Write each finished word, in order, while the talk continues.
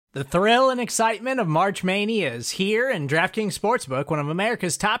The thrill and excitement of March Mania is here, and DraftKings Sportsbook, one of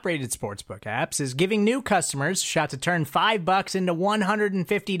America's top-rated sportsbook apps, is giving new customers a shot to turn $5 into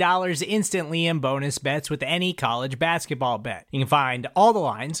 $150 instantly in bonus bets with any college basketball bet. You can find all the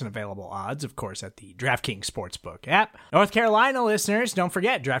lines and available odds, of course, at the DraftKings Sportsbook app. North Carolina listeners, don't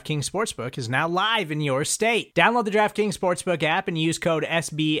forget, DraftKings Sportsbook is now live in your state. Download the DraftKings Sportsbook app and use code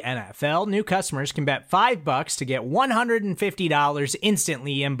SBNFL. New customers can bet $5 to get $150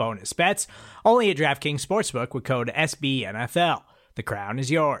 instantly in bonus bets, only at DraftKings Sportsbook with code SBNFL. The crown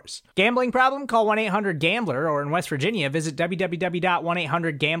is yours. Gambling problem? Call 1-800-GAMBLER, or in West Virginia, visit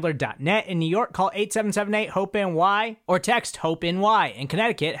www.1800gambler.net. In New York, call 8778-HOPE-NY or text HOPE-NY. In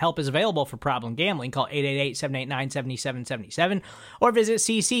Connecticut, help is available for problem gambling. Call 888-789-7777 or visit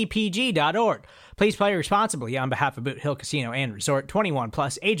ccpg.org. Please play responsibly on behalf of Boot Hill Casino and Resort. 21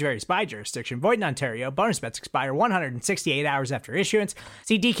 plus, age varies by jurisdiction. Void in Ontario. Bonus bets expire 168 hours after issuance.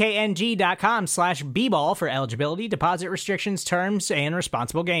 See dkng.com/bball for eligibility, deposit restrictions, terms, and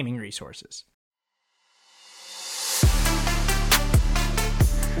responsible gaming resources.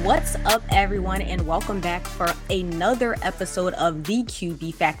 What's up, everyone, and welcome back for another episode of the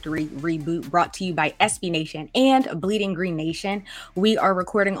QB Factory Reboot, brought to you by SB Nation and Bleeding Green Nation. We are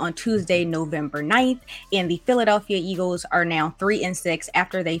recording on Tuesday, November 9th, and the Philadelphia Eagles are now 3-6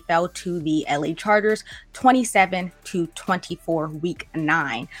 after they fell to the LA Chargers 27-24 Week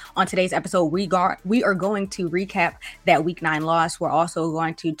 9. On today's episode, we are going to recap that Week 9 loss. We're also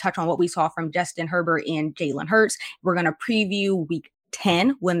going to touch on what we saw from Justin Herbert and Jalen Hurts. We're going to preview Week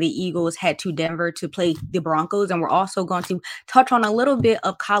 10 when the Eagles head to Denver to play the Broncos, and we're also going to touch on a little bit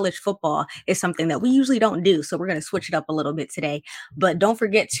of college football. It's something that we usually don't do, so we're going to switch it up a little bit today. But don't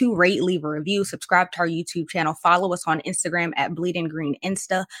forget to rate, leave a review, subscribe to our YouTube channel, follow us on Instagram at Bleeding Green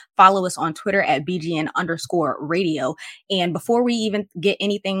Insta, follow us on Twitter at BGN_radio. And before we even get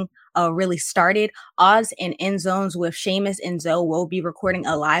anything really started, Oz and End Zones with Seamus and Zoe will be recording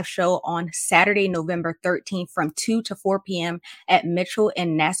a live show on Saturday, November 13th from 2 to 4 p.m. at Mitchell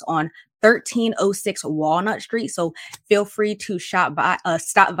and Ness on 1306 Walnut Street. So feel free to stop by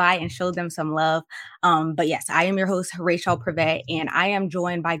and show them some love. But yes, I am your host, Raichele Privette, and I am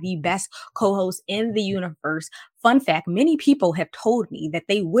joined by the best co-host in the universe. Fun fact, many people have told me that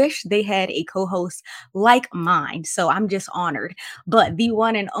they wish they had a co-host like mine, so I'm just honored. But the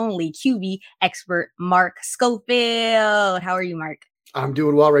one and only QB expert, Mark Schofield. How are you, Mark? I'm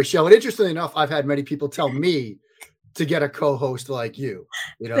doing well, Raichele. And interestingly enough, I've had many people tell me to get a co-host like you,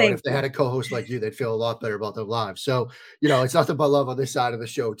 and if they had a co-host like you, they'd feel a lot better about their lives. So, it's nothing but love on this side of the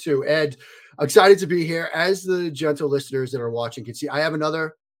show too. And I'm excited to be here. As the gentle listeners that are watching can see, I have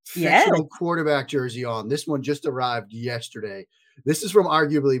another fictional quarterback jersey on. This one just arrived yesterday. This is from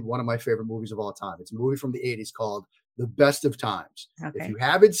arguably one of my favorite movies of all time. It's a movie from the 80s called The Best of Times. Okay. If you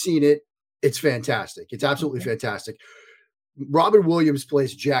haven't seen it, it's fantastic. It's absolutely fantastic. Robin Williams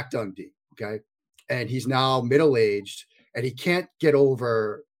plays Jack Dundee. Okay. And he's now middle-aged, and he can't get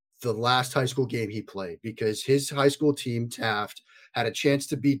over the last high school game he played because his high school team, Taft, had a chance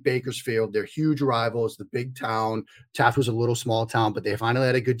to beat Bakersfield. They're huge rivals, the big town. Taft was a little small town, but they finally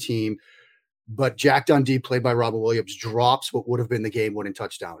had a good team. But Jack Dundee, played by Robin Williams, drops what would have been the game-winning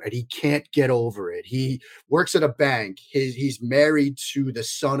touchdown, and he can't get over it. He works at a bank. He's married to the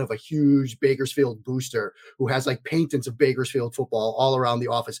son of a huge Bakersfield booster who has like paintings of Bakersfield football all around the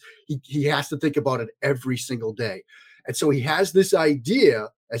office. He has to think about it every single day. And so he has this idea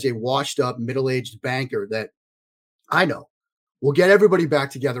as a washed-up, middle-aged banker that, I know, we'll get everybody back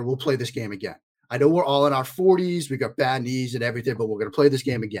together. We'll play this game again. I know we're all in our 40s. We got bad knees and everything, but we're going to play this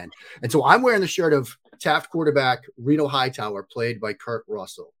game again. And so I'm wearing the shirt of Taft quarterback Reno Hightower, played by Kurt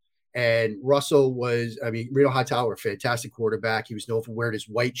Russell. And Russell Reno Hightower, fantastic quarterback. He was known for wearing his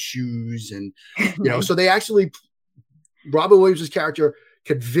white shoes. And, so they actually, Robin Williams' character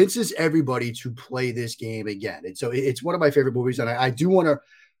convinces everybody to play this game again. And so it's one of my favorite movies. And I do want to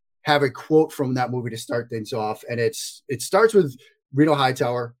have a quote from that movie to start things off. And it starts with Reno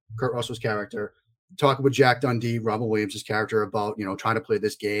Hightower, Kurt Russell's character, talking with Jack Dundee, Robin Williams' character, about, trying to play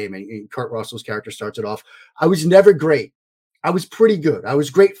this game. And Kurt Russell's character starts it off. I was never great. I was pretty good. I was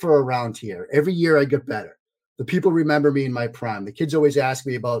great for around here. Every year I get better. The people remember me in my prime. The kids always ask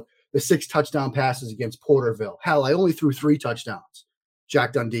me about the 6 touchdown passes against Porterville. Hell, I only threw 3 touchdowns.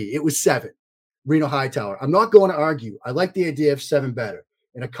 Jack Dundee, it was 7. Reno Hightower, I'm not going to argue. I like the idea of 7 better.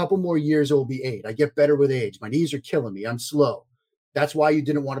 In a couple more years, it will be 8. I get better with age. My knees are killing me. I'm slow. That's why you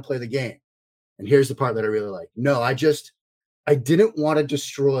didn't want to play the game. And here's the part that I really like. No, I didn't want to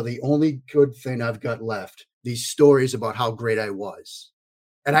destroy the only good thing I've got left. These stories about how great I was.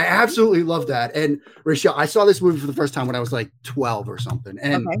 And I absolutely love that. And Raichele, I saw this movie for the first time when I was like 12 or something.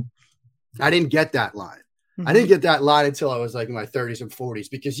 And I didn't get that line. I didn't get that line until I was like in my 30s and 40s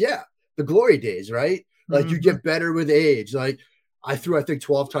because, the glory days, right? Like you get better with age. Like I threw, I think,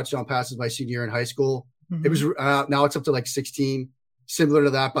 12 touchdown passes my senior year in high school. It was now it's up to like 16. Similar to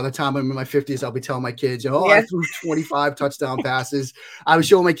that, by the time I'm in my 50s, I'll be telling my kids, I threw 25 touchdown passes. I was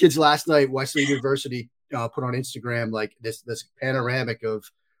showing my kids last night, Wesley University put on Instagram like this panoramic of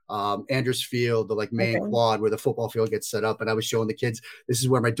Andrews Field, the like main quad where the football field gets set up. And I was showing the kids, this is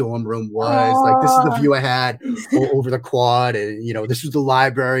where my dorm room was. Like this is the view I had over the quad. And, this was the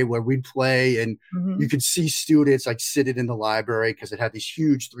library where we'd play. And you could see students like sitting in the library because it had these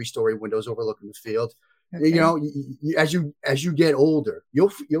huge 3-story windows overlooking the field. As you get older,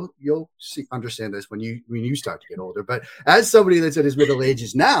 you'll understand this when you start to get older. But as somebody that's at his middle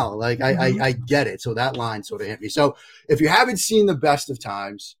ages now, like I get it. So that line sort of hit me. So if you haven't seen The Best of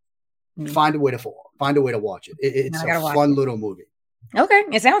Times, find a way to watch it. It's a fun little movie. Okay,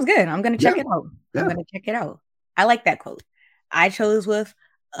 it sounds good. I'm gonna check it out. I'm gonna check it out. I like that quote. I chose with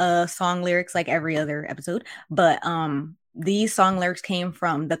song lyrics like every other episode, but these song lyrics came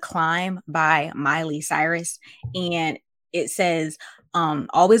from The Climb by Miley Cyrus. And it says,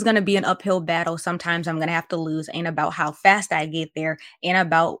 always going to be an uphill battle. Sometimes I'm going to have to lose. Ain't about how fast I get there. Ain't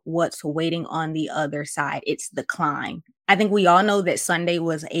about what's waiting on the other side. It's the climb. I think we all know that Sunday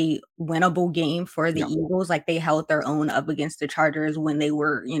was a winnable game for the Eagles. Like they held their own up against the Chargers when they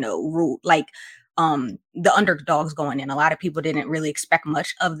were, the underdogs going in. A lot of people didn't really expect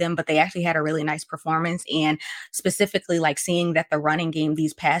much of them, but they actually had a really nice performance. And specifically like seeing that the running game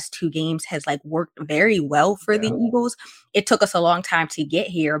these past 2 games has like worked very well for the Eagles. It took us a long time to get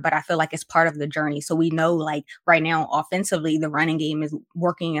here, but I feel like it's part of the journey. So we know like right now offensively, the running game is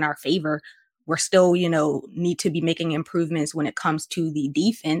working in our favor. We're still, need to be making improvements when it comes to the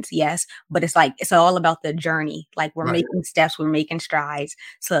defense. Yes. But it's all about the journey. Like we're making steps, we're making strides.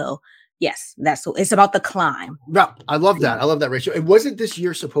 So yes, it's about the climb. No, I love that. I love that, Raichele. It wasn't this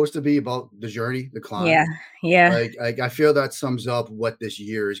year supposed to be about the journey, the climb. Yeah. Like I feel that sums up what this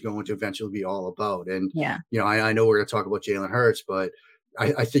year is going to eventually be all about. And I know we're going to talk about Jalen Hurts, but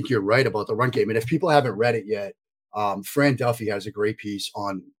I think you're right about the run game. And if people haven't read it yet, Fran Duffy has a great piece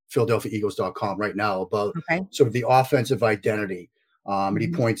on PhiladelphiaEagles.com right now about sort of the offensive identity. And he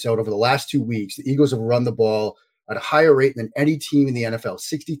points out over the last 2 weeks, the Eagles have run the ball at a higher rate than any team in the NFL,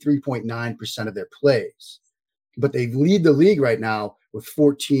 63.9% of their plays. But they lead the league right now with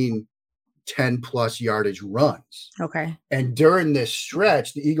 14 10-plus yardage runs. Okay. And during this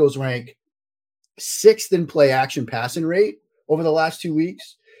stretch, the Eagles rank 6th in play action passing rate over the last 2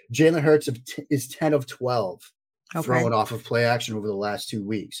 weeks. Jalen Hurts is 10 of 12 throwing off of play action over the last 2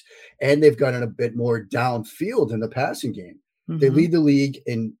 weeks. And they've gotten a bit more downfield in the passing game. They lead the league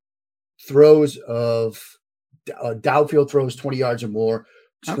in throws of downfield throws 20 yards or more,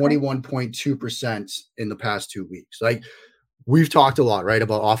 21.2% in the past 2 weeks. Like we've talked a lot, right,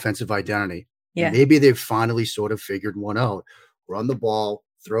 about offensive identity. Yeah. And maybe they've finally sort of figured one out. Run the ball,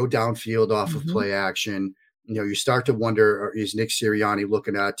 throw downfield off of play action. You start to wonder, is Nick Sirianni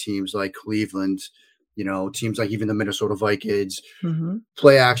looking at teams like Cleveland, teams like even the Minnesota Vikings,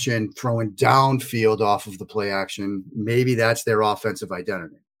 play action, throwing downfield off of the play action. Maybe that's their offensive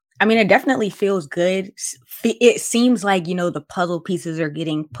identity. I mean, it definitely feels good. It seems like, the puzzle pieces are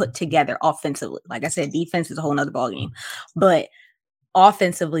getting put together offensively. Like I said, defense is a whole nother ballgame. But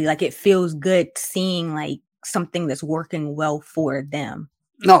offensively, like it feels good seeing like something that's working well for them.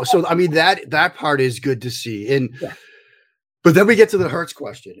 No, so I mean, that part is good to see. And but then we get to the Hurts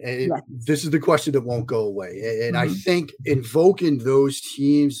question. And this is the question that won't go away. And I think invoking those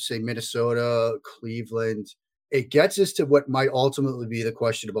teams, say Minnesota, Cleveland, it gets us to what might ultimately be the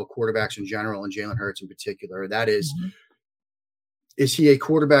question about quarterbacks in general and Jalen Hurts in particular. That is he a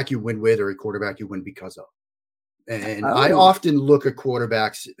quarterback you win with or a quarterback you win because of? And I often look at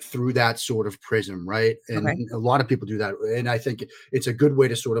quarterbacks through that sort of prism, right? And a lot of people do that. And I think it's a good way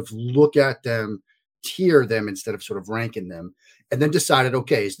to sort of look at them, tier them instead of sort of ranking them, and then decided,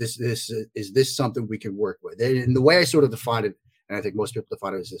 okay, is this something we can work with? And the way I sort of define it, and I think most people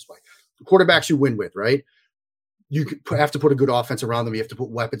define it is this way: quarterbacks you win with, right? You have to put a good offense around them. You have to put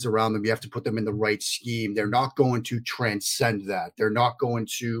weapons around them. You have to put them in the right scheme. They're not going to transcend that. They're not going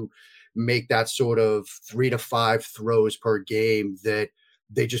to make that sort of 3 to 5 throws per game that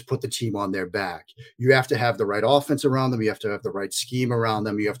they just put the team on their back. You have to have the right offense around them. You have to have the right scheme around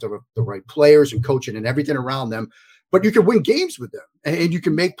them. You have to have the right players and coaching and everything around them. But you can win games with them and you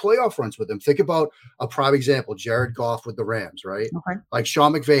can make playoff runs with them. Think about a prime example, Jared Goff with the Rams, right? Like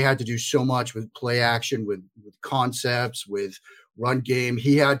Sean McVay had to do so much with play action, with concepts, with run game.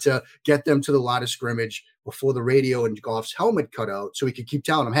 He had to get them to the line of scrimmage before the radio and Goff's helmet cut out so he could keep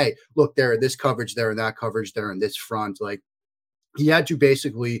telling them, hey, look, they're in this coverage, they're in that coverage, they're in this front. Like, he had to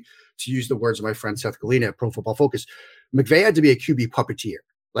basically, to use the words of my friend Seth Galina at Pro Football Focus, McVay had to be a QB puppeteer.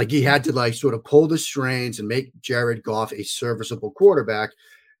 Like, he had to like sort of pull the strings and make Jared Goff a serviceable quarterback.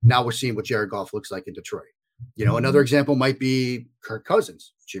 Now we're seeing what Jared Goff looks like in Detroit. You know, another example might be Kirk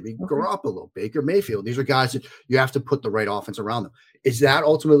Cousins, Jimmy Garoppolo, Baker Mayfield. These are guys that you have to put the right offense around them. Is that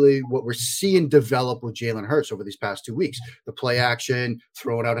ultimately what we're seeing develop with Jalen Hurts over these past 2 weeks? The play action,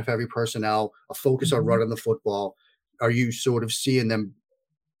 throwing out of heavy personnel, a focus on running the football. Are you sort of seeing them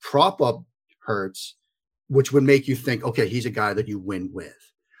prop up Hurts, which would make you think, okay, he's a guy that you win with?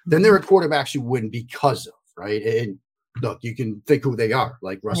 Then there are quarterbacks you win because of, right? And look, you can think who they are,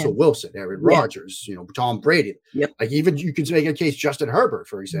 like Russell Wilson, Aaron Rodgers, you know, Tom Brady. Like, even you can make a case, Justin Herbert,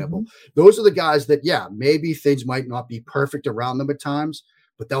 for example. Those are the guys that, maybe things might not be perfect around them at times,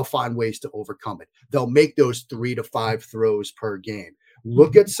 but they'll find ways to overcome it. They'll make those 3 to 5 throws per game.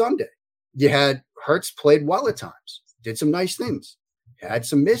 Look at Sunday. You had Hurts played well at times, did some nice things, had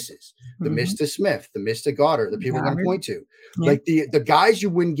some misses. The miss to Smith, the miss to Goddard, that people are going to point to. Like, the guys you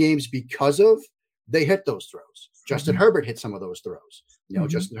win games because of, they hit those throws. Justin Herbert hit some of those throws. You know,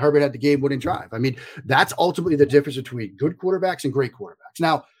 Justin Herbert had the game-winning drive. I mean, that's ultimately the difference between good quarterbacks and great quarterbacks.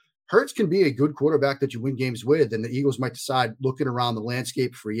 Now, Hurts can be a good quarterback that you win games with, and the Eagles might decide, looking around the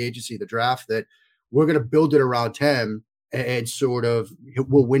landscape, free agency, the draft, that we're going to build it around him and sort of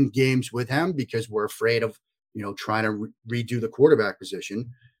we'll win games with him because we're afraid of, you know, trying to redo the quarterback position.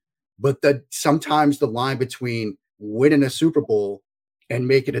 But that sometimes the line between winning a Super Bowl and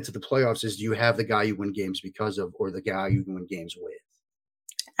making it to the playoffs is, do you have the guy you win games because of, or the guy you win games with?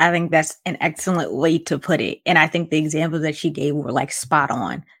 I think that's an excellent way to put it. And I think the examples that she gave were like spot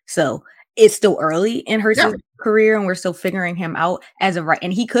on. So it's still early in her career and we're still figuring him out as of right.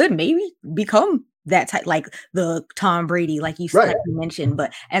 And he could maybe become that type, like the Tom Brady, like you said, you mentioned.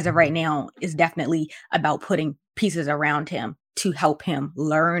 But as of right now, it's definitely about putting pieces around him to help him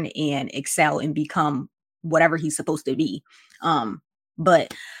learn and excel and become whatever he's supposed to be.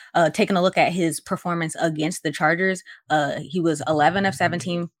 But taking a look at his performance against the Chargers, he was 11 of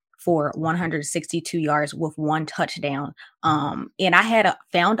 17 for 162 yards with 1 touchdown. And I had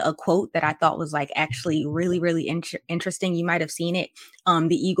found a quote that I thought was like actually really, really interesting. You might have seen it.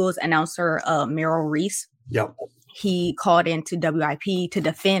 The Eagles announcer, Merrill Reese. He called into WIP to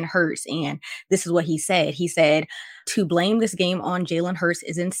defend Hurts. And this is what he said. He said, to blame this game on Jalen Hurts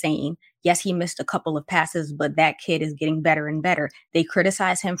is insane. Yes, he missed a couple of passes, but that kid is getting better and better. They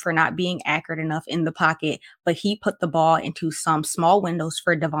criticize him for not being accurate enough in the pocket, but he put the ball into some small windows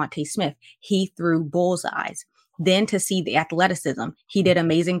for Devontae Smith. He threw bullseyes. Then to see the athleticism, he did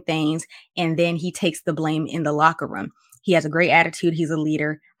amazing things. And then he takes the blame in the locker room. He has a great attitude. He's a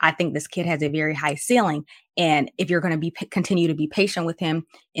leader. I think this kid has a very high ceiling. And if you're going to be continue to be patient with him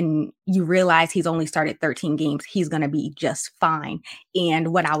and you realize he's only started 13 games, he's going to be just fine.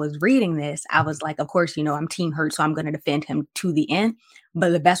 And when I was reading this, I was like, of course, you know, I'm Team Hurts, so I'm going to defend him to the end. But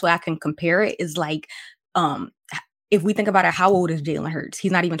the best way I can compare it is like, if we think about it, how old is Jalen Hurts?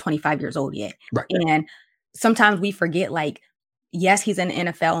 He's not even 25 years old yet. And sometimes we forget, like, yes, he's in the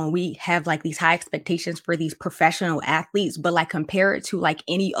NFL and we have like these high expectations for these professional athletes, but like compare it to like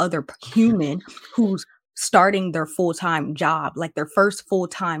any other human who's starting their full-time job, like their first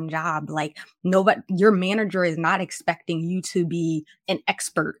full-time job. Like, nobody, your manager is not expecting you to be an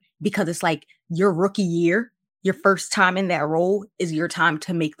expert because it's like your rookie year, your first time in that role is your time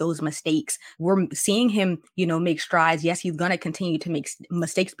to make those mistakes. We're seeing him, you know, make strides. Yes, he's going to continue to make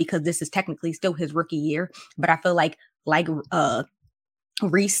mistakes because this is technically still his rookie year. But I feel like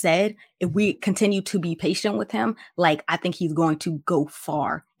Reese said, if we continue to be patient with him, like, I think he's going to go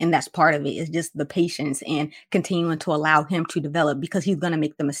far. And that's part of it, is just the patience and continuing to allow him to develop, because he's going to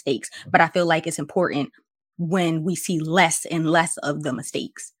make the mistakes. But I feel like it's important when we see less and less of the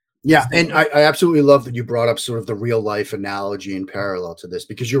mistakes. Yeah. And I absolutely love that you brought up sort of the real life analogy in parallel to this,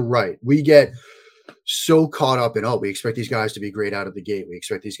 because you're right. We get so caught up in, we expect these guys to be great out of the gate. We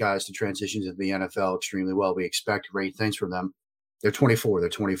expect these guys to transition to the NFL extremely well. We expect great things from them. They're 24, they're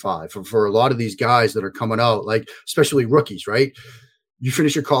 25. For a lot of these guys that are coming out, like especially rookies, right? You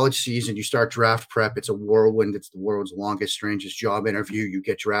finish your college season, you start draft prep. It's a whirlwind. It's the world's longest, strangest job interview. You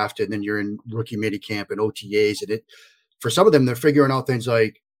get drafted, and then you're in rookie mini camp and OTAs. And for some of them, they're figuring out things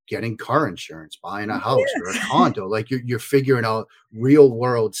like, getting car insurance, buying a house or a condo. Like you're figuring out real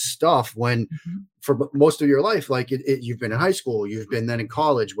world stuff when for most of your life, like you've been in high school, you've been then in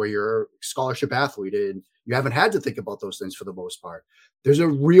college where you're a scholarship athlete and you haven't had to think about those things for the most part. There's a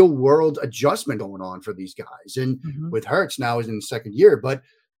real world adjustment going on for these guys. And with Hurts now is in the second year, but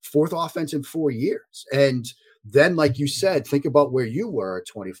fourth offense in 4 years. And then, like you said, think about where you were at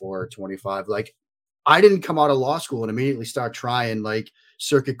 24 or 25. Like I didn't come out of law school and immediately start trying like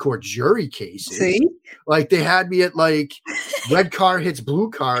circuit court jury cases. See? Like they had me at like red car hits blue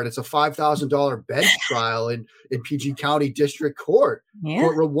car and it's a $5,000 bench trial in PG County District Court.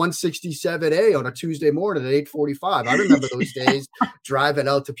 Courtroom 167A on a Tuesday morning at 8:45. I remember those days driving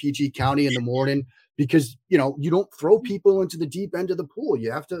out to PG County in the morning because, you know, you don't throw people into the deep end of the pool.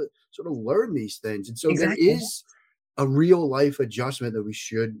 You have to sort of learn these things. And so there is a real life adjustment that we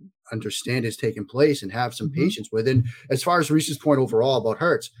should understand is taking place and have some patience with. And as far as Reese's point overall about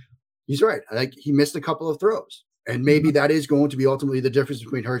Hurts, he's right. Like he missed a couple of throws. And maybe that is going to be ultimately the difference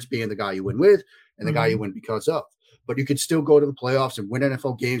between Hurts being the guy you win with and the guy you win because of. But you could still go to the playoffs and win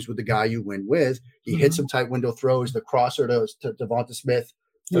NFL games with the guy you win with. He hit some tight window throws, the crosser to Devonta Smith,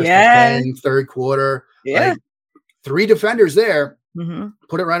 first and 10, third quarter. Like, 3 defenders there.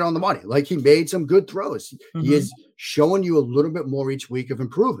 Put it right on the money. Like he made some good throws. He is showing you a little bit more each week of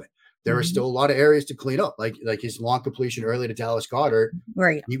improvement. There are still a lot of areas to clean up, like his long completion early to Dallas Goedert.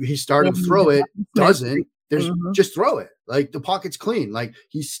 Right. He started to throw it, doesn't. There's just throw it. Like the pocket's clean. Like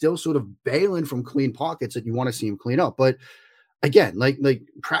he's still sort of bailing from clean pockets that you want to see him clean up. But again, like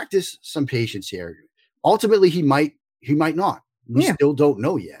practice some patience here. Ultimately, he might not. We still don't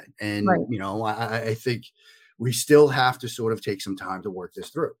know yet. And you know, I think we still have to sort of take some time to work this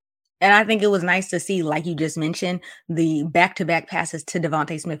through. And I think it was nice to see, like you just mentioned, the back-to-back passes to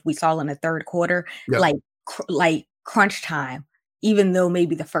Devonta Smith we saw in the third quarter, like crunch time. Even though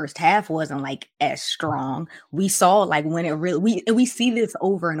maybe the first half wasn't like as strong, we saw like when it really we see this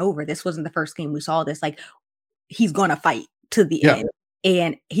over and over. This wasn't the first game we saw this. Like he's gonna fight to the end.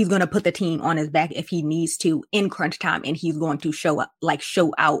 And he's going to put the team on his back if he needs to in crunch time, and he's going to show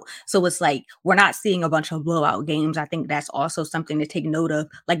out. So it's like, we're not seeing a bunch of blowout games. I think that's also something to take note of.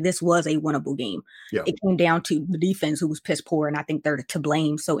 Like this was a winnable game. It came down to the defense who was piss poor, and I think they're to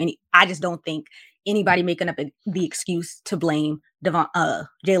blame. So I just don't think anybody making up the excuse to blame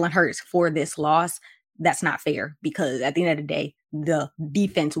Jalen Hurts for this loss, that's not fair, because at the end of the day, the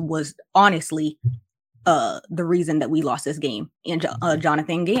defense was honestly the reason that we lost this game, and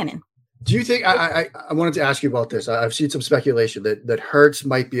Jonathan Gannon. Do you think I wanted to ask you about this? I've seen some speculation that Hurts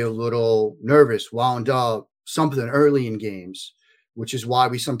might be a little nervous, wound up, something early in games, which is why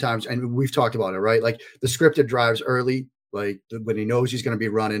we sometimes, and we've talked about it, right? Like the scripted drives early, like when he knows he's going to be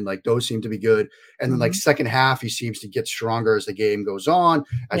running, like those seem to be good. And then like second half, he seems to get stronger as the game goes on.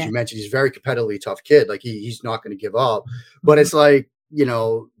 As you mentioned, he's a very competitively tough kid. Like he's not going to give up, but it's like, you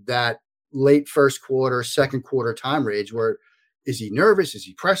know, that late first quarter, second quarter time range where is he nervous? Is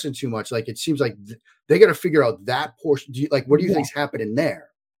he pressing too much? Like it seems like they got to figure out that portion. What do you think's happening there?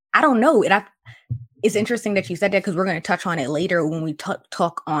 I don't know. It's interesting that you said that, because we're going to touch on it later when we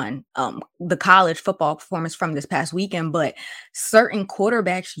talk on the college football performance from this past weekend. But certain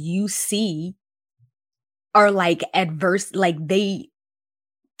quarterbacks you see are like adverse, like they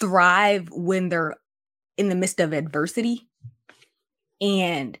thrive when they're in the midst of adversity.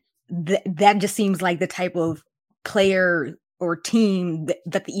 And that just seems like the type of player or team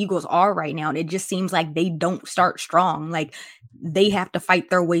that the Eagles are right now. And it just seems like they don't start strong. Like they have to fight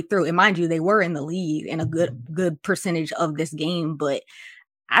their way through. And mind you, they were in the lead in a good percentage of this game, but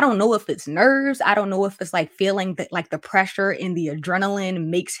I don't know if it's nerves. I don't know if it's like feeling that like the pressure and the adrenaline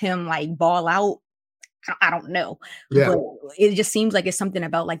makes him like ball out. I don't know. But it just seems like it's something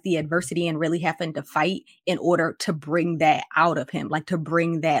about like the adversity and really having to fight in order to bring that out of him, like to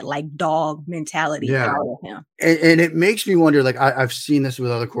bring that like dog mentality out of him. And it makes me wonder, like I've seen this with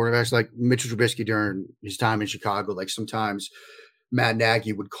other quarterbacks, like Mitchell Trubisky during his time in Chicago. Like sometimes Matt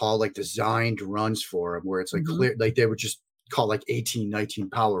Nagy would call like designed runs for him where it's like clear, like they would just call like 18, 19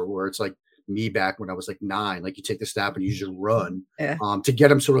 power, where it's like me back when I was like 9, like you take the snap and you just run to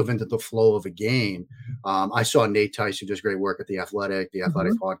get him sort of into the flow of a game. I saw Nate Tice, who does great work at the Athletic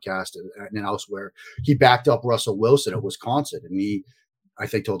podcast and elsewhere. He backed up Russell Wilson at Wisconsin, and I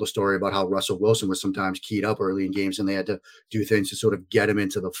think told a story about how Russell Wilson was sometimes keyed up early in games and they had to do things to sort of get him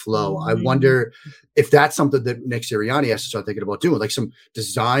into the flow. I wonder if that's something that Nick Sirianni has to start thinking about doing, like some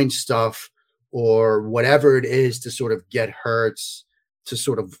design stuff or whatever it is to sort of get Hurts to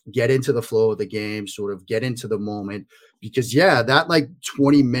sort of get into the flow of the game, sort of get into the moment. Because that like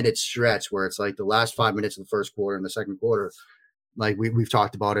 20-minute stretch where it's like the last 5 minutes of the first quarter and the second quarter, Like we've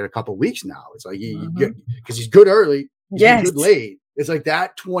talked about it a couple of weeks now. It's like because he's good early, he's good late. It's like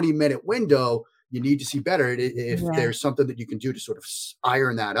that 20-minute window. You need to see better. If there's something that you can do to sort of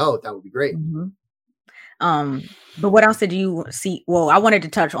iron that out, that would be great. But what else did you see? Well, I wanted to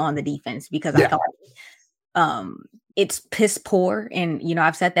touch on the defense because I thought it's piss poor. And, you know,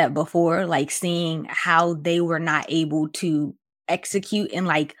 I've said that before, like seeing how they were not able to execute and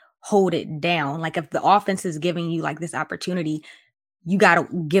like hold it down. Like if the offense is giving you like this opportunity, you got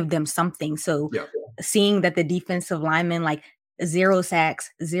to give them something. So seeing that the defensive linemen, like 0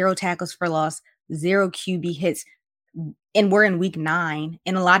 sacks, 0 tackles for loss, 0 QB hits, and we're in week 9,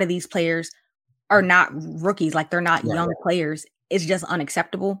 and a lot of these players are not rookies, like they're not young players. It's just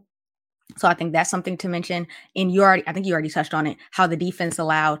unacceptable. So I think that's something to mention. And I think you already touched on it, how the defense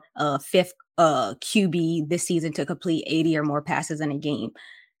allowed a 5th QB this season to complete 80 or more passes in a game.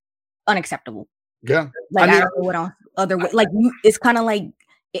 Unacceptable. Yeah. Like I don't know what else other way. Like it's kind of like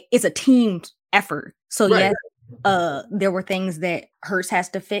it's a team effort. So yes, there were things that Hurts has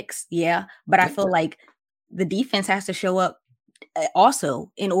to fix. Yeah. But I feel like the defense has to show up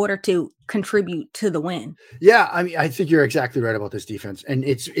also in order to contribute to the win. Yeah, I mean, I think you're exactly right about this defense. And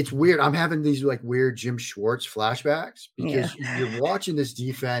it's weird. I'm having these like weird Jim Schwartz flashbacks because you're watching this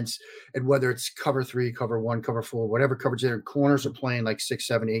defense, and whether it's cover 3, cover 1, cover 4, whatever coverage their corners are playing like 6,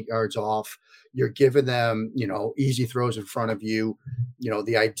 7, 8 yards off. You're giving them, you know, easy throws in front of you. You know,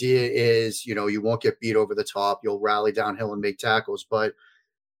 the idea is, you know, you won't get beat over the top. You'll rally downhill and make tackles. But,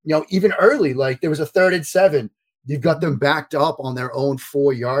 you know, even early, like there was a 3rd and 7. You've got them backed up on their own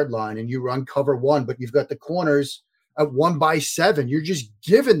 4-yard line, and you run cover 1, but you've got the corners at 1 by 7. You're just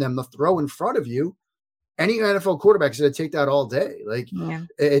giving them the throw in front of you. Any NFL quarterback is going to take that all day. Like,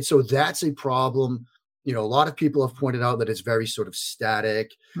 and so that's a problem. You know, a lot of people have pointed out that it's very sort of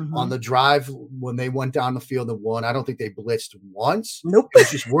static. On the drive when they went down the field and won, I don't think they blitzed once. Nope. It's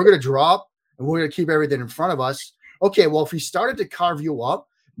just we're going to drop and we're going to keep everything in front of us. Okay, well, if we started to carve you up,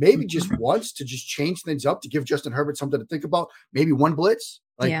 maybe just once to just change things up to give Justin Herbert something to think about. Maybe one blitz,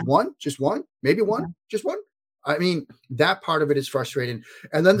 like one, maybe one, just one. I mean, that part of it is frustrating.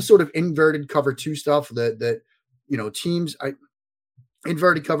 And then the sort of inverted cover 2 stuff that you know, teams,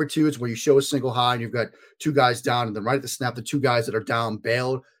 inverted cover 2 is where you show a single high and you've got 2 guys down, and then right at the snap, the 2 guys that are down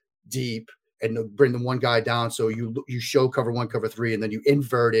bail deep and bring the one guy down. So you show cover 1, cover 3, and then you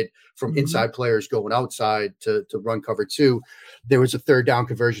invert it from inside players going outside to run cover 2. There was a 3rd down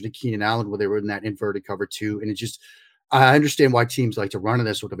conversion to Keenan Allen where they were in that inverted cover 2. And it just, I understand why teams like to run in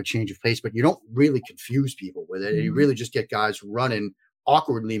this sort of a change of pace, but you don't really confuse people with it. And you really just get guys running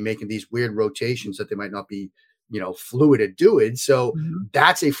awkwardly, making these weird rotations that they might not be, you know, fluid at doing. So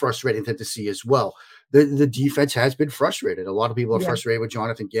that's a frustrating thing to see as well. The defense has been frustrated. A lot of people are frustrated with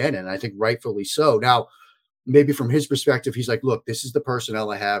Jonathan Gannon, and I think rightfully so. Now, maybe from his perspective, he's like, look, this is the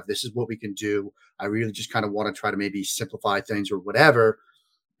personnel I have. This is what we can do. I really just kind of want to try to maybe simplify things or whatever.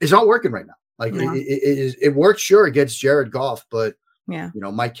 It's not working right now. Like it worked, sure, against Jared Goff, but you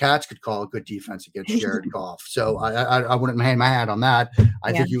know, Mike Katz could call a good defense against Jared Goff. So I wouldn't hang my hat on that.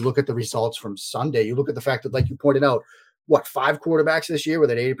 I think you look at the results from Sunday, you look at the fact that, like you pointed out, 5 quarterbacks this year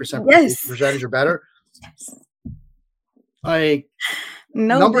with an 80% percentage or better. Like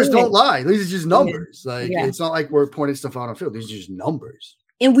numbers don't lie. These are just numbers. Like it's not like we're pointing stuff out on field. These are just numbers.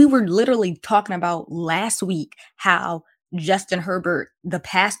 And we were literally talking about last week how Justin Herbert, the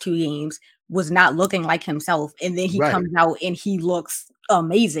past 2 games, was not looking like himself. And then he comes out and he looks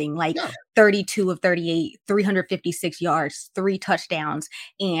amazing. Like 32 of 38, 356 yards, 3 touchdowns.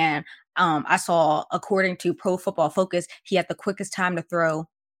 And I saw, according to Pro Football Focus, he had the quickest time to throw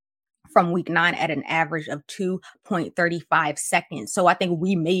from week 9 at an average of 2.35 seconds. So I think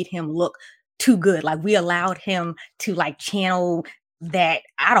we made him look too good. Like we allowed him to like channel that.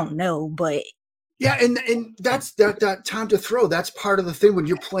 I don't know, but yeah, and that's that time to throw. That's part of the thing when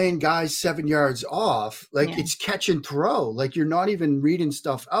you're playing guys 7 yards off. Like it's catch and throw. Like you're not even reading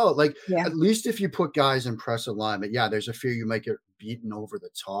stuff out. Like at least if you put guys in press alignment, there's a fear you might get beaten over the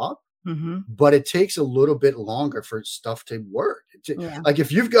top. But it takes a little bit longer for stuff to work. Like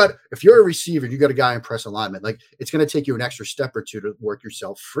if you're a receiver, you got a guy in press alignment, like it's going to take you an extra step or 2 to work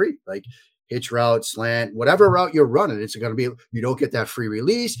yourself free. Like hitch route, slant, whatever route you're running, it's going to be, you don't get that free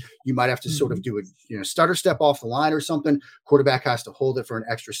release. You might have to sort of do a, stutter step off the line or something. Quarterback has to hold it for an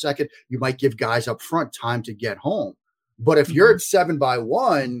extra second. You might give guys up front time to get home. But if you're at 7 by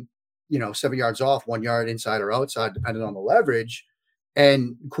 1, 7 yards off, 1 yard inside or outside, depending on the leverage,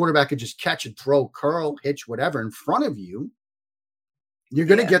 and quarterback could just catch and throw, curl, hitch, whatever in front of you, you're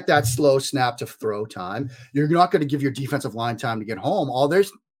going to get that slow snap to throw time. You're not going to give your defensive line time to get home. All they're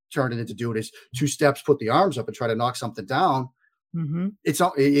turning it to do it is 2 steps, put the arms up and try to knock something down.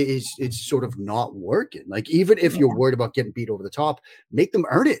 it's sort of not working. Like, even if you're worried about getting beat over the top, make them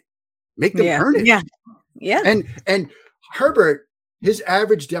earn it. Make them earn it. Yeah. And Herbert, his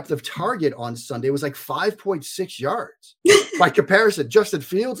average depth of target on Sunday was like 5.6 yards. By comparison, Justin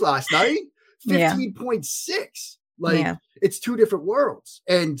Fields last night, 15.6. Like, it's two different worlds.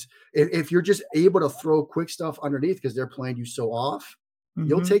 And if you're just able to throw quick stuff underneath because they're playing you so off,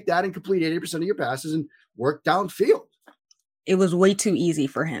 you'll take that and complete 80% of your passes and work downfield. It was way too easy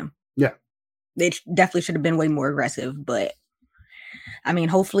for him. Yeah. They definitely should have been way more aggressive, but I mean,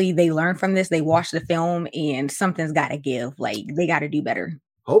 hopefully they learn from this. They watch the film and something's got to give. Like, they got to do better.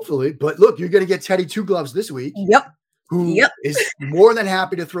 Hopefully. But look, you're going to get Teddy Two Gloves this week. Who is more than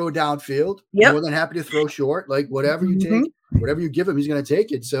happy to throw downfield, more than happy to throw short. Like, whatever you take, whatever you give him, he's going to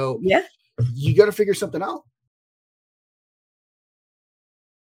take it. So you got to figure something out.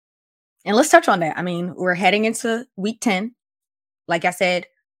 And let's touch on that. I mean, we're heading into week 10. Like I said,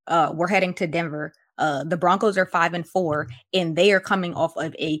 we're heading to Denver. The Broncos are 5-4, and they are coming off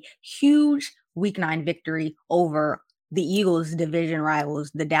of a huge week 9 victory over the Eagles' division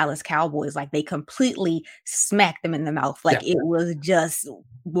rivals, the Dallas Cowboys. Like, they completely smacked them in the mouth. Like, it was just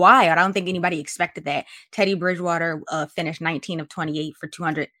wild. I don't think anybody expected that. Teddy Bridgewater finished 19 of 28 for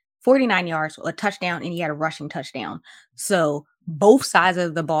 249 yards, a touchdown, and he had a rushing touchdown. So both sides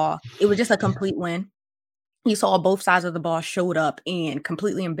of the ball, it was just a complete win. You saw both sides of the ball showed up and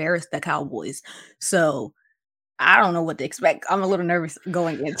completely embarrassed the Cowboys. So I don't know what to expect. I'm a little nervous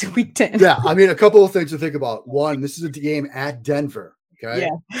going into week 10. Yeah, I mean, a couple of things to think about. One, this is a game at Denver, okay?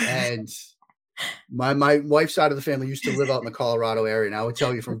 Yeah. And my wife's side of the family used to live out in the Colorado area, and I would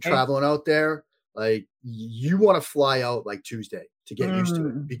tell you from traveling out there, like, you want to fly out like Tuesday to get used to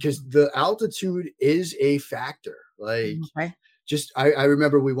it, because the altitude is a factor. Like, I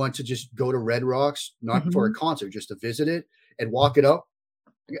remember we went to just go to Red Rocks, not for a concert, just to visit it and walk it up.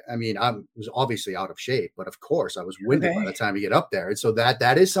 I mean, I was obviously out of shape, but of course I was winded by the time you get up there. And so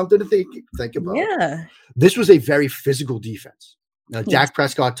that is something to think about. Yeah. This was a very physical defense. Dak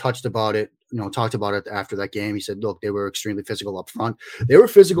Prescott talked about it after that game. He said, look, they were extremely physical up front. They were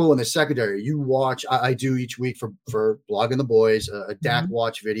physical in the secondary. You watch, I do each week for Blogging the Boys, a Dak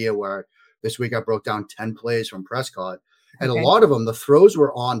watch video where this week I broke down 10 plays from Prescott. And a lot of them, the throws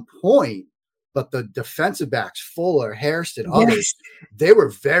were on point, but the defensive backs, Fuller, Hairston, others, they were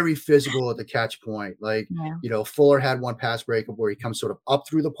very physical at the catch point. Like, Fuller had one pass breakup where he comes sort of up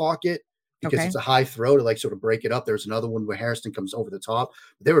through the pocket because it's a high throw to like sort of break it up. There's another one where Hairston comes over the top.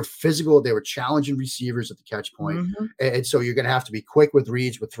 They were physical. They were challenging receivers at the catch point. And so you're going to have to be quick with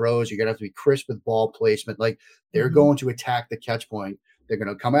reads, with throws. You're going to have to be crisp with ball placement. Like, they're going to attack the catch point. They're going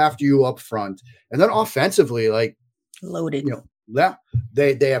to come after you up front. And then offensively, like, loaded.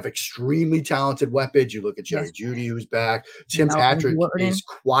 They have extremely talented weapons. You look at Jerry Jeudy, who's back. Tim Patrick is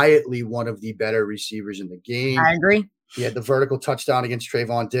quietly one of the better receivers in the game. I agree. He had the vertical touchdown against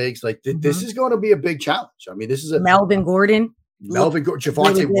Trayvon Diggs. Like, this is going to be a big challenge. I mean, this is Melvin Gordon,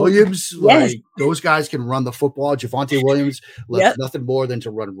 Javonte Williams. Like, those guys can run the football. Javonte Williams left nothing more than to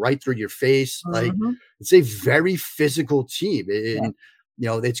run right through your face. Like, it's a very physical team. And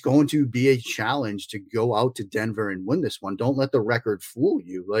it's going to be a challenge to go out to Denver and win this one. Don't let the record fool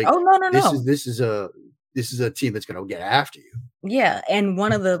you. Like, no. This is a team that's going to get after you. Yeah. And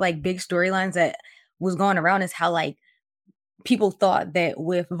one of the like big storylines that was going around is how like people thought that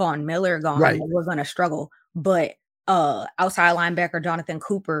with Von Miller gone, we're going to struggle. But outside linebacker Jonathan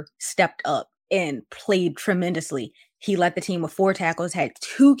Cooper stepped up and played tremendously. He led the team with 4 tackles, had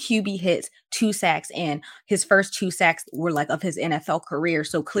 2 QB hits, 2 sacks, and his first 2 sacks were like of his NFL career.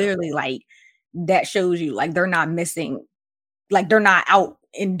 So clearly, like, that shows you like they're not missing, like they're not out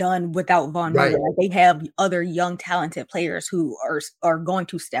and done without Von Miller. Like, they have other young, talented players who are going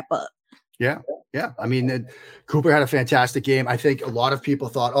to step up. Yeah. I mean, Cooper had a fantastic game. I think a lot of people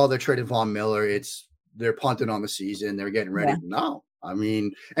thought, oh, they're trading Von Miller. They're punting on the season. They're getting ready. No, I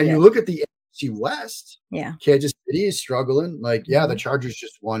mean, and you look at the NFC West. Kansas City is struggling. Like, the Chargers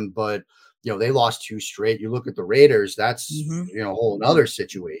just won, but they lost 2 straight. You look at the Raiders, that's a whole other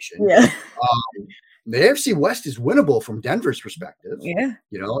situation. The AFC West is winnable from Denver's perspective.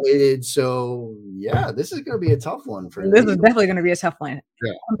 So this is going to be a tough one for them. This is definitely going to be a tough one.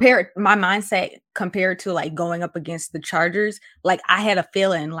 My mindset compared to like going up against the Chargers, like I had a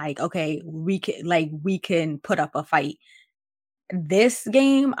feeling like, okay, we can put up a fight. This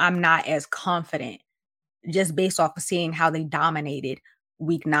game, I'm not as confident just based off of seeing how they dominated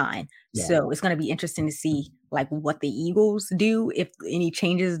week 9. So it's going to be interesting to see like what the Eagles do, if any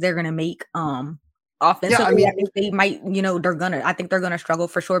changes they're going to make Offensively, I think they might, I think they're gonna struggle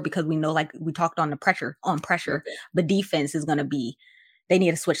for sure because we know, like we talked on pressure, the defense is gonna be, they need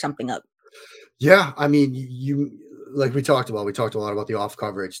to switch something up. Yeah, I mean, like we talked a lot about the off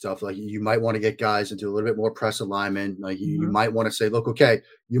coverage stuff. Like you might want to get guys into a little bit more press alignment. Like you might want to say, look, okay,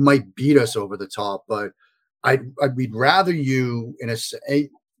 you might beat us over the top, but we'd rather you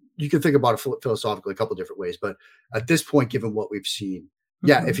you can think about it philosophically a couple different ways, but at this point, given what we've seen,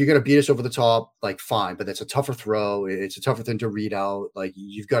 if you're going to beat us over the top, like fine, but that's a tougher throw. It's a tougher thing to read out. Like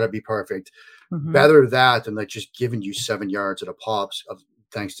you've got to be perfect. Better that than like just giving you 7 yards at a pops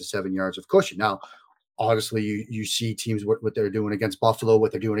thanks to 7 yards of cushion. Now, obviously, you see teams what they're doing against Buffalo,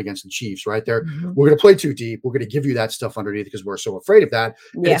 what they're doing against the Chiefs, right? We're going to play too deep. We're going to give you that stuff underneath because we're so afraid of that.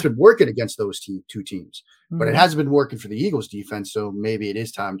 And it's been working against those two teams, but it hasn't been working for the Eagles defense. So maybe it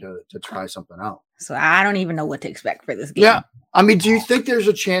is time to try something out. So I don't even know what to expect for this game. Yeah. I mean, do you think there's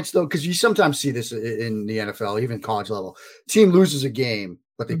a chance though? Because you sometimes see this in the NFL, even college level. Team loses a game,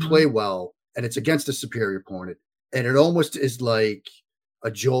 but they play well, and it's against a superior opponent. And it almost is like a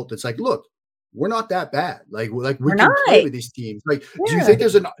jolt that's like, look, we're not that bad. Like we can play with these teams. Like, do you think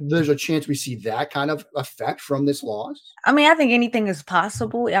there's a chance we see that kind of effect from this loss? I mean, I think anything is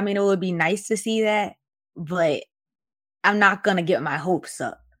possible. I mean, it would be nice to see that, but I'm not gonna get my hopes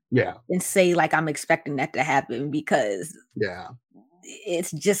up. Yeah. And say like I'm expecting that to happen because it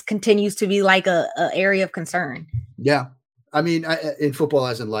just continues to be like a area of concern. Yeah. I mean, in football,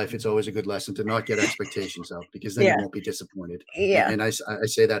 as in life, it's always a good lesson to not get expectations up because then you won't be disappointed. Yeah, and I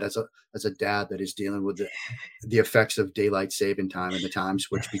say that as a dad that is dealing with the effects of daylight saving time and the time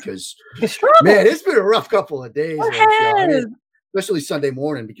switch because man, it's been a rough couple of days, especially Sunday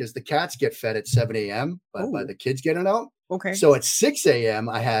morning because the cats get fed at 7 a.m. by the kids getting out. Okay, so at 6 a.m.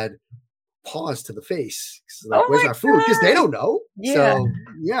 I had paws to the face. Like, where's our food? Because they don't know. Yeah. So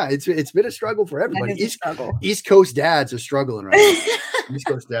yeah, it's been a struggle for everybody. East Coast dads are struggling right now. East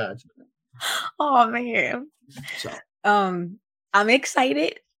Coast dads. Oh man. So I'm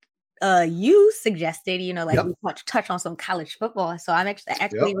excited. You suggested, we touch on some college football. So I'm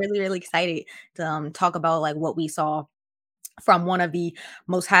actually really, really excited to talk about like what we saw from one of the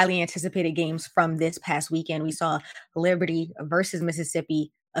most highly anticipated games from this past weekend. We saw Liberty versus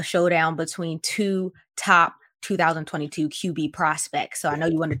Mississippi, a showdown between two top 2022 QB prospects. So I know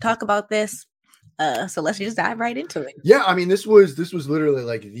you want to talk about this. So let's just dive right into it. Yeah, I mean, this was literally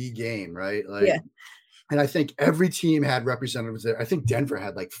like the game, right? Like, and I think every team had representatives there. I think Denver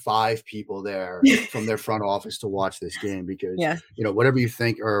had like 5 people there from their front office to watch this game because, whatever you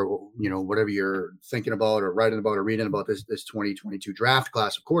think or, whatever you're thinking about or writing about or reading about this 2022 draft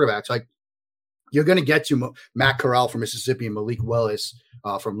class of quarterbacks, like you're going to get to Matt Corral from Mississippi and Malik Willis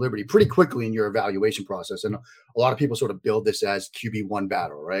from Liberty pretty quickly in your evaluation process. And a lot of people sort of build this as QB1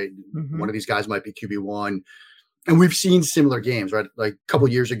 battle, right? One of these guys might be QB1. And we've seen similar games, right? Like a couple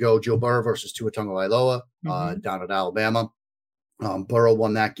of years ago, Joe Burrow versus Tua Tagovailoa down at Alabama. Burrow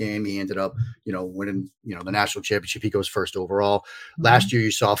won that game. He ended up, winning, the national championship. He goes first overall. Last year, you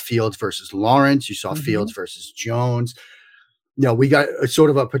saw Fields versus Lawrence. You saw Fields versus Jones. We got a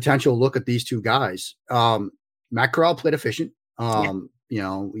sort of a potential look at these two guys. Matt Corral played efficient.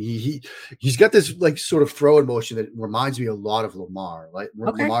 He's got this like sort of throwing motion that reminds me a lot of Lamar. Like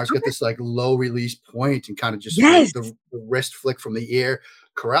Lamar's got this like low release point and kind of just the wrist flick from the ear.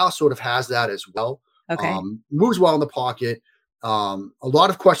 Corral sort of has that as well. Moves well in the pocket. A lot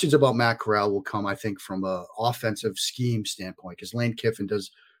of questions about Matt Corral will come, I think, from a offensive scheme standpoint because Lane Kiffin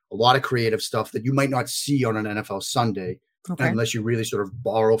does a lot of creative stuff that you might not see on an NFL Sunday unless you really sort of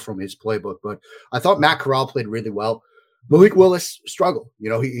borrow from his playbook. But I thought Matt Corral played really well. Malik Willis struggled.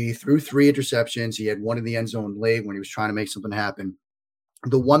 He threw 3 interceptions. He had one in the end zone late when he was trying to make something happen.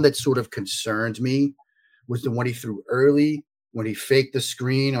 The one that sort of concerned me was the one he threw early when he faked the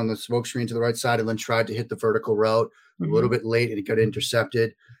screen on the smoke screen to the right side and then tried to hit the vertical route a little bit late and it got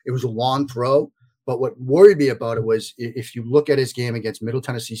intercepted. It was a long throw. But what worried me about it was if you look at his game against Middle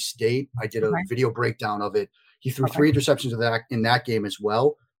Tennessee State, I did a video breakdown of it. He threw 3 interceptions in that game as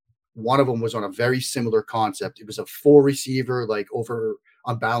well. One of them was on a very similar concept. It was a 4 receiver, like over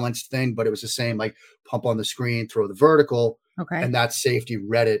unbalanced thing, but it was the same, like pump on the screen, throw the vertical, and that safety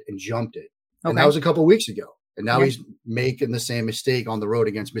read it and jumped it. And that was a couple of weeks ago. And now he's making the same mistake on the road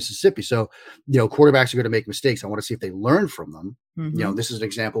against Mississippi. So, quarterbacks are going to make mistakes. I want to see if they learn from them. This is an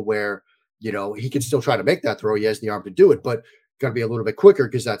example where, he can still try to make that throw. He has the arm to do it, but got to be a little bit quicker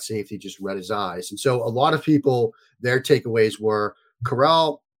because that safety just read his eyes. And so a lot of people, their takeaways were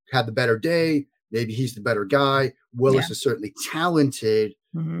Corral had the better day. Maybe he's the better guy. Willis is certainly talented,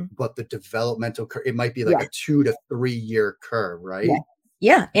 but the developmental it might be like a 2 to 3 year curve, right?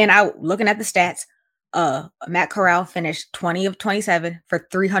 Yeah. And looking at the stats, Matt Corral finished 20 of 27 for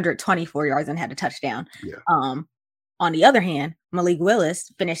 324 yards and had a touchdown. Yeah. On the other hand, Malik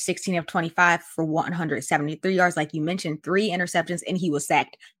Willis finished 16 of 25 for 173 yards. Like you mentioned, 3 interceptions, and he was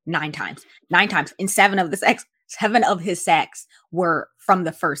sacked 9 times. 9 times. And 7 of his sacks were from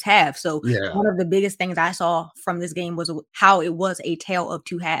the first half. So one of the biggest things I saw from this game was how it was a tale of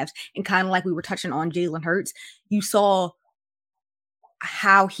two halves. And kind of like we were touching on Jalen Hurts, you saw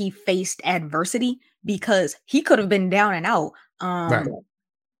how he faced adversity, because he could have been down and out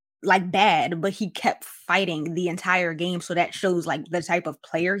like bad, but he kept fighting the entire game. So that shows like the type of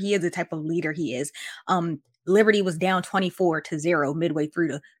player he is, the type of leader he is. Liberty was down 24-0 midway through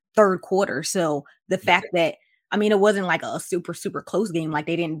the third quarter. So the fact that, I mean, it wasn't like a super, super close game. Like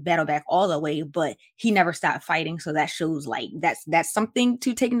they didn't battle back all the way, but he never stopped fighting. So that shows like that's something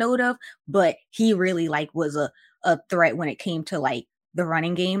to take note of. But he really like was a threat when it came to like the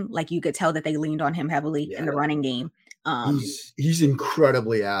running game. Like you could tell that they leaned on him heavily in the running game. He's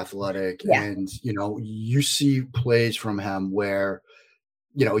incredibly athletic, and you see plays from him where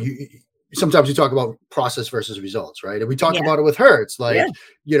sometimes you talk about process versus results, right? And we talked about it with Hurts, like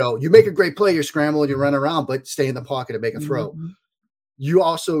you make a great play, you scramble and you run around, but stay in the pocket and make a throw. You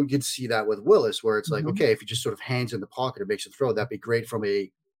also could see that with Willis, where it's like, okay, if he just sort of hangs in the pocket and makes a throw, that'd be great from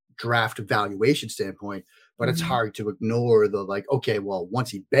a draft evaluation standpoint. But it's hard to ignore the like, okay, well, once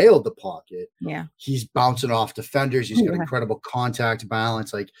he bailed the pocket, he's bouncing off defenders. He's got incredible contact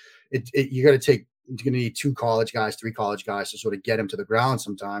balance. Like you're going to need 2 college guys, 3 college guys to sort of get him to the ground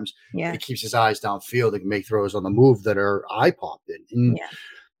sometimes. He keeps his eyes downfield and can make throws on the move that are eye popping. And,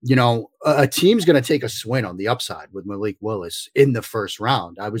 a team's going to take a swing on the upside with Malik Willis in the first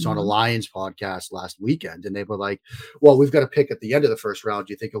round. I was on a Lions podcast last weekend, and they were like, well, we've got a pick at the end of the first round.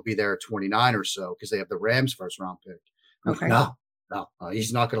 Do you think he'll be there at 29 or so? Because they have the Rams first round pick. Okay. No,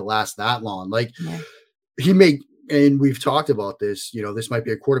 he's not going to last that long. Like and we've talked about this, this might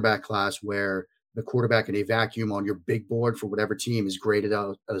be a quarterback class where the quarterback in a vacuum on your big board for whatever team is graded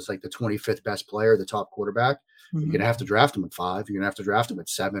out as like the 25th best player, the top quarterback. You're going to have to draft him at 5. You're going to have to draft him at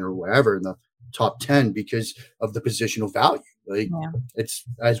 7 or whatever in the top 10 because of the positional value. Like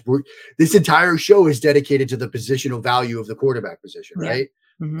this entire show is dedicated to the positional value of the quarterback position, right?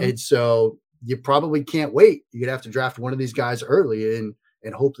 And so you probably can't wait. You're going to have to draft one of these guys early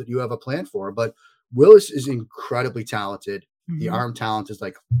and hope that you have a plan for him. But Willis is incredibly talented. The arm talent is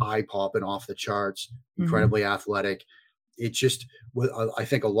like eye popping off the charts, incredibly athletic. It's just, I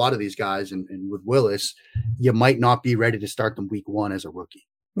think a lot of these guys and with Willis, you might not be ready to start them week 1 as a rookie.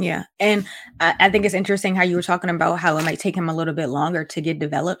 Yeah. And I think it's interesting how you were talking about how it might take him a little bit longer to get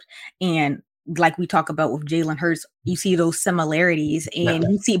developed. And like we talk about with Jalen Hurts, you see those similarities and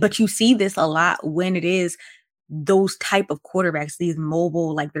you see this a lot when it is those type of quarterbacks, these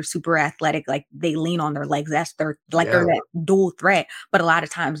mobile, like they're super athletic, like they lean on their legs. That's they're that dual threat. But a lot of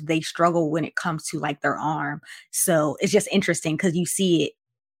times they struggle when it comes to like their arm. So it's just interesting because you see it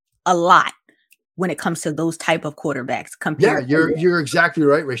a lot when it comes to those type of quarterbacks. You're exactly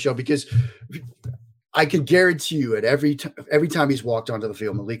right, Raichele, because I can guarantee you at every time he's walked onto the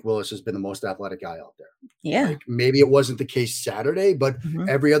field, Malik Willis has been the most athletic guy out there. Yeah. Like maybe it wasn't the case Saturday, but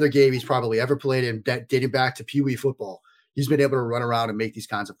every other game he's probably ever played in, dating back to Pee Wee football, he's been able to run around and make these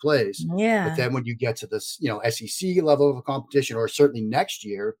kinds of plays. Yeah. But then when you get to this, SEC level of a competition, or certainly next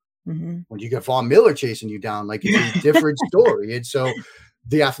year, when you get Von Miller chasing you down, like it's a different story. And so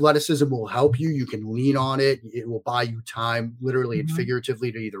the athleticism will help you. You can lean on it. It will buy you time, literally and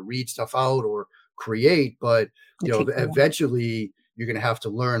figuratively, to either read stuff out or create. But eventually you're going to have to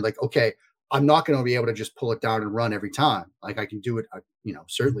learn, like, okay, I'm not going to be able to just pull it down and run every time. Like I can do it,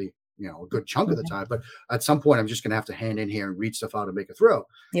 certainly, a good chunk of the time, but at some point I'm just going to have to hand in here and read stuff out and make a throw.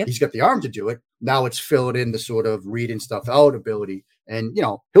 He's got the arm to do it. Now it's filling in the sort of reading stuff out ability, and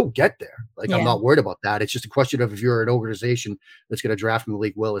he'll get there. Like I'm not worried about that. It's just a question of, if you're an organization that's going to draft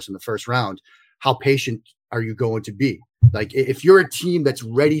Malik Willis in the first round, how patient are you going to be? Like if you're a team that's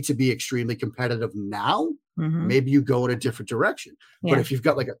ready to be extremely competitive now, maybe you go in a different direction. But if you've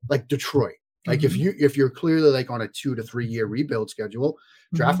got like Detroit, like if you're clearly like on a 2 to 3 year rebuild schedule,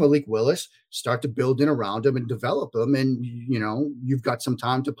 draft Malik Willis, start to build in around him and develop him, and you've got some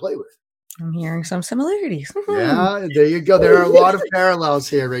time to play with. I'm hearing some similarities. Yeah, there you go. There are a lot of parallels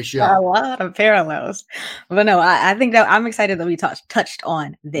here, Raichele. A lot of parallels. But no, I think that I'm excited that we touched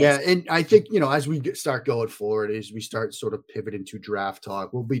on this. Yeah, and I think, as we start going forward, as we start sort of pivoting to draft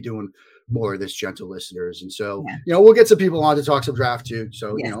talk, we'll be doing more of this, gentle listeners. And so, we'll get some people on to talk some draft too.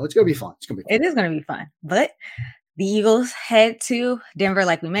 So, it's going to be fun. It is going to be fun. But The Eagles head to Denver,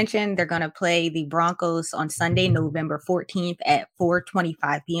 like we mentioned. They're going to play the Broncos on Sunday, November 14th at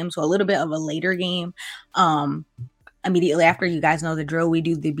 4:25 p.m. So a little bit of a later game. Immediately after, you guys know the drill. We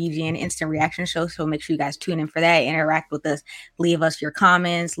do the BGN instant reaction show. So make sure you guys tune in for that. Interact with us. Leave us your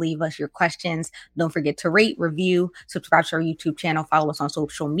comments. Leave us your questions. Don't forget to rate, review, subscribe to our YouTube channel. Follow us on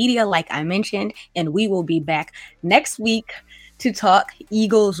social media, like I mentioned. And we will be back next week to talk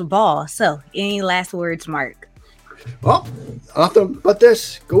Eagles ball. So any last words, Mark? Well, nothing but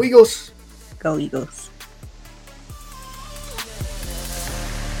this. Go Eagles. Go Eagles.